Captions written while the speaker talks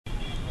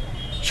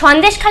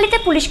সন্দেশখালীতে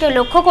পুলিশকে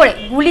লক্ষ্য করে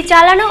গুলি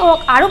চালানো ও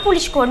আরও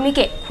পুলিশ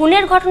কর্মীকে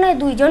খুনের ঘটনায়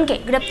দুইজনকে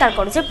গ্রেপ্তার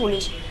করেছে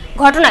পুলিশ।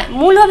 ঘটনায়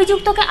মূল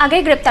অভিযুক্তকে আগে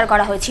গ্রেপ্তার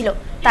করা হয়েছিল,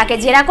 তাকে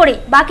জেরা করে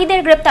বাকিদের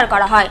গ্রেপ্তার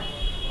করা হয়।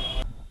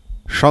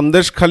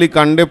 সন্দেশখালী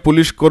কাণ্ডে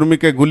পুলিশ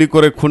কর্মীকে গুলি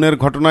করে খুনের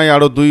ঘটনায়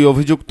আরও দুই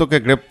অভিযুক্তকে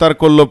গ্রেপ্তার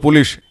করল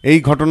পুলিশ। এই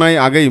ঘটনায়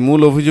আগেই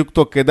মূল অভিযুক্ত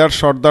কেদার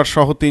সর্দার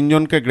সহ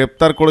তিনজনকে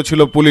গ্রেপ্তার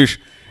করেছিল পুলিশ।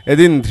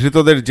 এদিন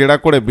ধৃতদের জেরা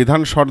করে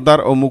বিধান সর্দার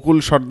ও মুকুল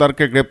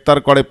সর্দারকে গ্রেপ্তার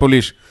করে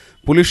পুলিশ।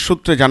 পুলিশ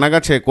সূত্রে জানা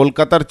গেছে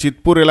কলকাতার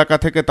চিতপুর এলাকা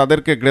থেকে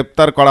তাদেরকে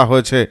গ্রেপ্তার করা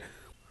হয়েছে।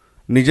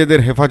 নিজেদের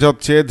হেফাজত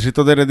চেয়ে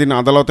ধৃতদের এদিন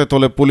আদালতে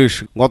তোলে পুলিশ।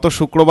 গত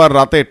শুক্রবার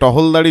রাতে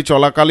টহলদারি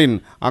চলাকালীন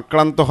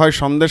আক্রান্ত হয়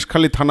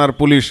সন্দেশখালী থানার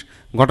পুলিশ।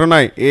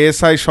 ঘটনায়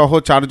এএসআই সহ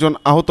 4 জন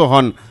আহত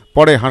হন।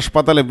 পরে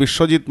হাসপাতালে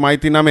বিশ্বজিৎ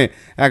মাইতি নামে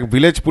এক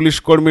ভিলেজ পুলিশ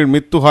কর্মীর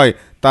মৃত্যু হয়।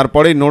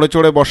 তারপরেই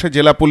নড়েচড়ে বসে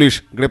জেলা পুলিশ,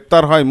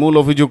 গ্রেপ্তার হয় মূল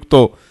অভিযুক্ত।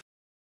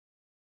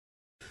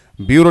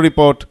 Bureau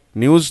report,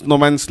 news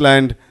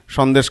no man's land,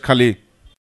 Sandeshkhali.